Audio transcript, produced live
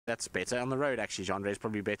That's better. On the road, actually, Gendre, is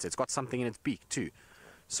probably better. It's got something in its beak, too.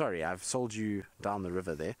 Sorry, I've sold you down the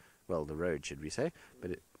river there. Well, the road, should we say.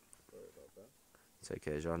 But it's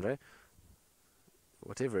okay, Gendre.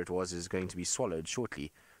 Whatever it was is going to be swallowed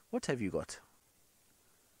shortly. What have you got?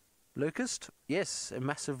 Locust? Yes, a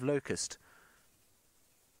massive locust.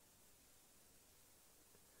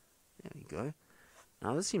 There we go.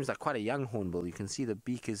 Now, this seems like quite a young hornbill. You can see the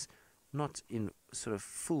beak is not in sort of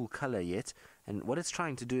full color yet. And what it's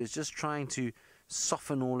trying to do is just trying to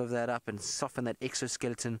soften all of that up and soften that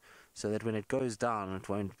exoskeleton so that when it goes down, it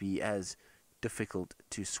won't be as difficult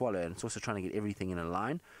to swallow. And it's also trying to get everything in a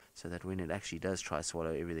line so that when it actually does try to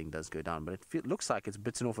swallow, everything does go down. But it looks like it's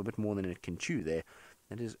bitten off a bit more than it can chew there.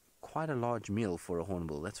 That is quite a large meal for a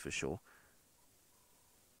hornbill, that's for sure.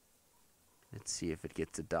 Let's see if it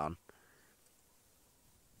gets it down.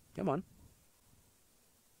 Come on.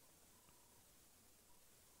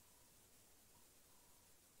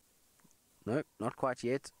 Nope, not quite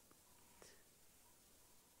yet.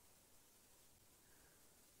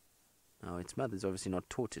 Now, its mother's obviously not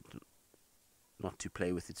taught it not to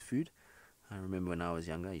play with its food. I remember when I was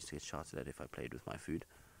younger, I used to get shouted at if I played with my food.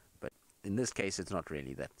 But in this case, it's not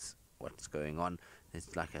really that's what's going on.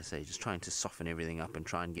 It's, like I say, just trying to soften everything up and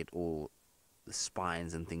try and get all the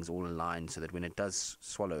spines and things all aligned so that when it does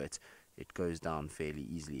swallow it, it goes down fairly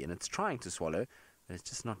easily. And it's trying to swallow, but it's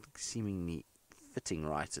just not seemingly fitting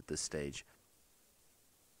right at this stage.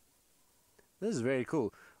 This is very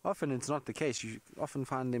cool. Often it's not the case. You often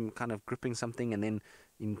find them kind of gripping something and then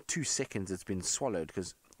in 2 seconds it's been swallowed,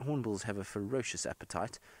 because hornbills have a ferocious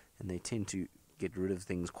appetite and they tend to get rid of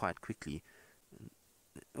things quite quickly.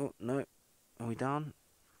 Oh, no. Are we down?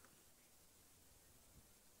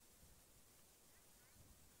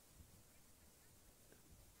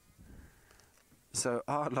 So,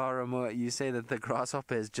 Lara Moore, you say that the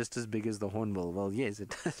grasshopper is just as big as the hornbill. Well, yes,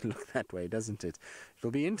 it does look that way, doesn't it?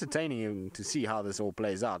 It'll be entertaining to see how this all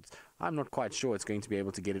plays out. I'm not quite sure it's going to be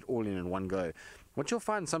able to get it all in one go. What you'll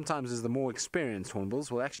find sometimes is the more experienced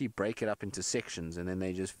hornbills will actually break it up into sections, and then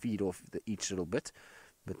they just feed off each little bit.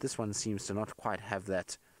 But this one seems to not quite have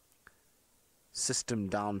that system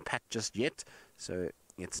down pat just yet. So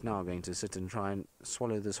it's now going to sit and try and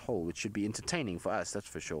swallow this whole, which should be entertaining for us, that's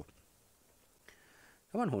for sure.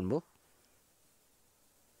 Come on, hornbill.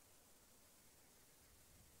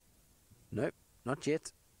 Nope, not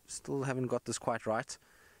yet. Still haven't got this quite right.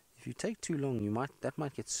 If you take too long, that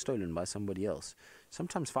might get stolen by somebody else.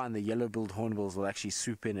 Sometimes find the yellow-billed hornbills will actually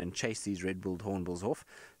swoop in and chase these red-billed hornbills off,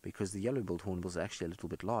 because the yellow-billed hornbills are actually a little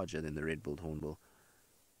bit larger than the red-billed hornbill.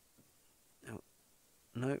 Oh,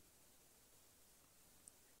 no.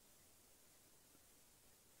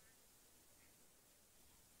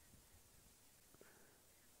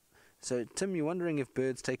 So, Tim, you're wondering if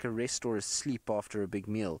birds take a rest or a sleep after a big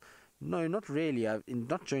meal. No, not really.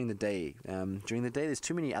 Not during the day. During the day, there's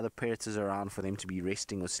too many other predators around for them to be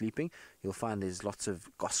resting or sleeping. You'll find there's lots of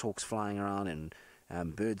goshawks flying around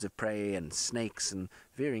and birds of prey and snakes and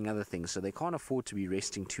varying other things. So they can't afford to be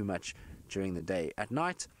resting too much during the day. At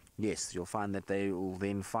night, yes, you'll find that they will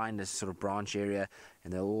then find a sort of branch area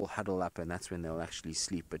and they'll all huddle up, and that's when they'll actually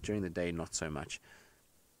sleep. But during the day, not so much.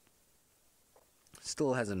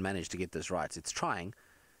 Still hasn't managed to get this right. It's trying.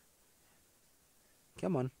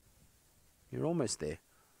 Come on. You're almost there.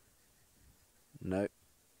 No.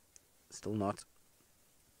 Still not.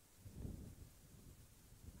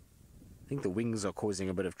 I think the wings are causing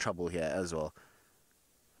a bit of trouble here as well.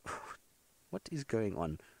 What is going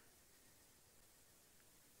on?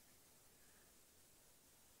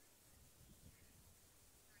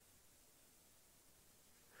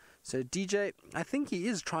 So DJ, I think he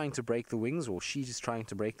is trying to break the wings, or she's trying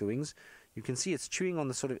to break the wings. You can see it's chewing on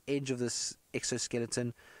the sort of edge of this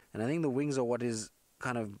exoskeleton, and I think the wings are what is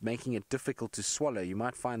kind of making it difficult to swallow. You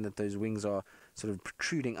might find that those wings are sort of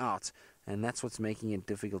protruding out, and that's what's making it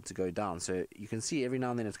difficult to go down. So you can see every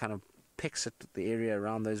now and then it kind of picks at the area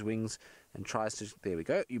around those wings and tries to... There we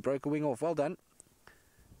go. You broke a wing off. Well done.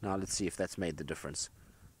 Now let's see if that's made the difference.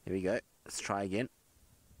 There we go. Let's try again.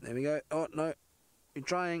 There we go. Oh, no. You're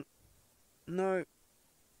trying. No.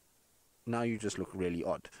 Now you just look really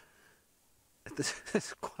odd. This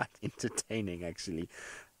is quite entertaining, actually.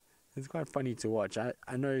 It's quite funny to watch. I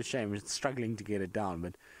know it's a shame. It's struggling to get it down,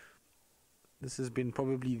 but this has been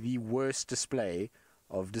probably the worst display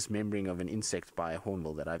of dismembering of an insect by a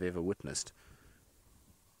hornbill that I've ever witnessed.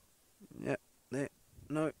 Yeah, there.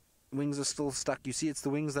 No, wings are still stuck. You see, it's the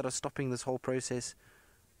wings that are stopping this whole process.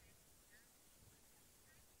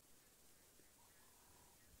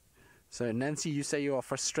 So, Nancy, you say you are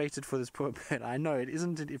frustrated for this poor bird. I know,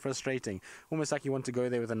 isn't it frustrating? Almost like you want to go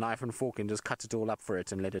there with a knife and fork and just cut it all up for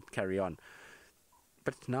it and let it carry on.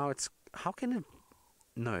 But now it's... How can it...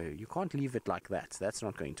 No, you can't leave it like that. That's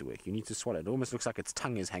not going to work. You need to swallow it. It almost looks like its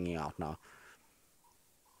tongue is hanging out now.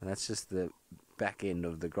 And that's just the back end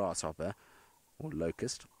of the grasshopper, or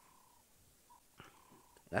locust.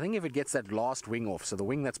 I think if it gets that last wing off, so the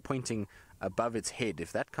wing that's pointing above its head,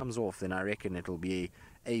 if that comes off, then I reckon it'll be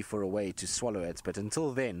A for a way to swallow it. But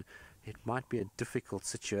until then, it might be a difficult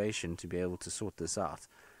situation to be able to sort this out.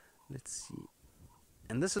 Let's see.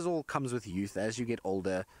 And this is all comes with youth. As you get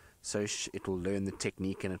older, so it will learn the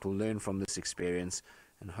technique and it will learn from this experience.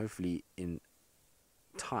 And hopefully in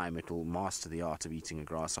time it will master the art of eating a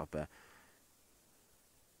grasshopper.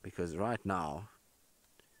 Because right now...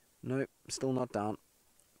 No, still not down.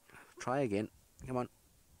 Try again. Come on.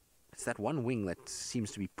 It's that one wing that seems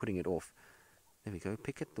to be putting it off. There we go.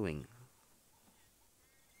 Pick at the wing.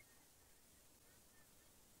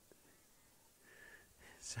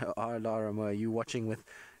 So, Lara, are you watching with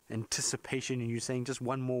anticipation and you're saying just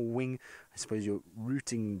one more wing? I suppose you're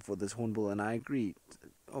rooting for this hornbill, and I agree.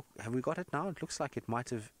 Oh, have we got it now? It looks like it might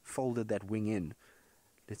have folded that wing in.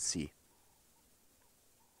 Let's see.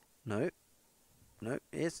 No. No.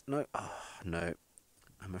 Yes. No. Oh, no.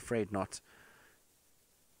 I'm afraid not.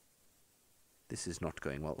 This is not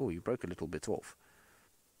going well. Oh, you broke a little bit off.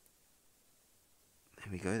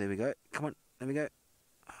 There we go, there we go. Come on, there we go.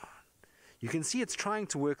 Oh. You can see it's trying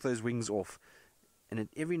to work those wings off. And it,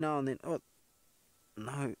 every now and then... Oh,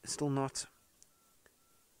 no, still not.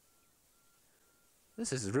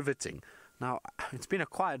 This is riveting. Now, it's been a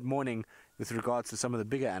quiet morning with regards to some of the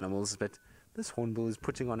bigger animals, but this hornbill is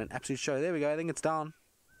putting on an absolute show. There we go, I think it's down.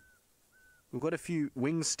 We've got a few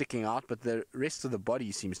wings sticking out, but the rest of the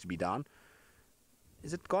body seems to be down.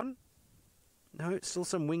 Is it gone? No, still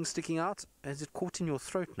some wings sticking out. Is it caught in your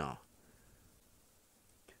throat now?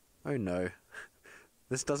 Oh no.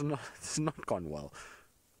 This has not gone well.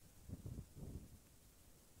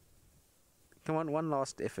 Come on, one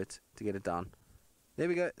last effort to get it down. There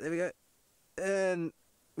we go, there we go. And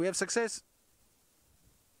we have success.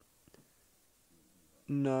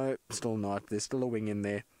 No, still not. There's still a wing in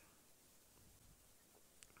there.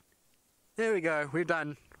 There we go, we're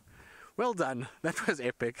done. Well done. That was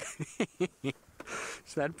epic.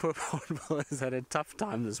 So that poor hornbill has had a tough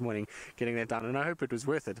time this morning getting that done, and I hope it was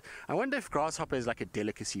worth it. I wonder if grasshopper is like a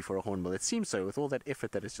delicacy for a hornbill. It seems so, with all that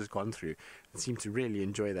effort that it's just gone through. It seemed to really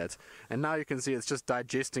enjoy that. And now you can see it's just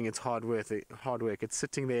digesting its hard work. It's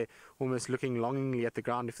sitting there almost looking longingly at the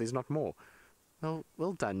ground if there's not more.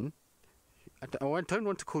 Well done. I don't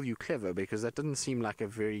want to call you clever, because that doesn't seem like a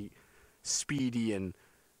very speedy and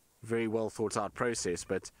very well thought out process,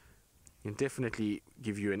 but can definitely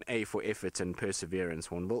give you an A for effort and perseverance,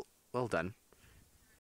 hornbill. Well done.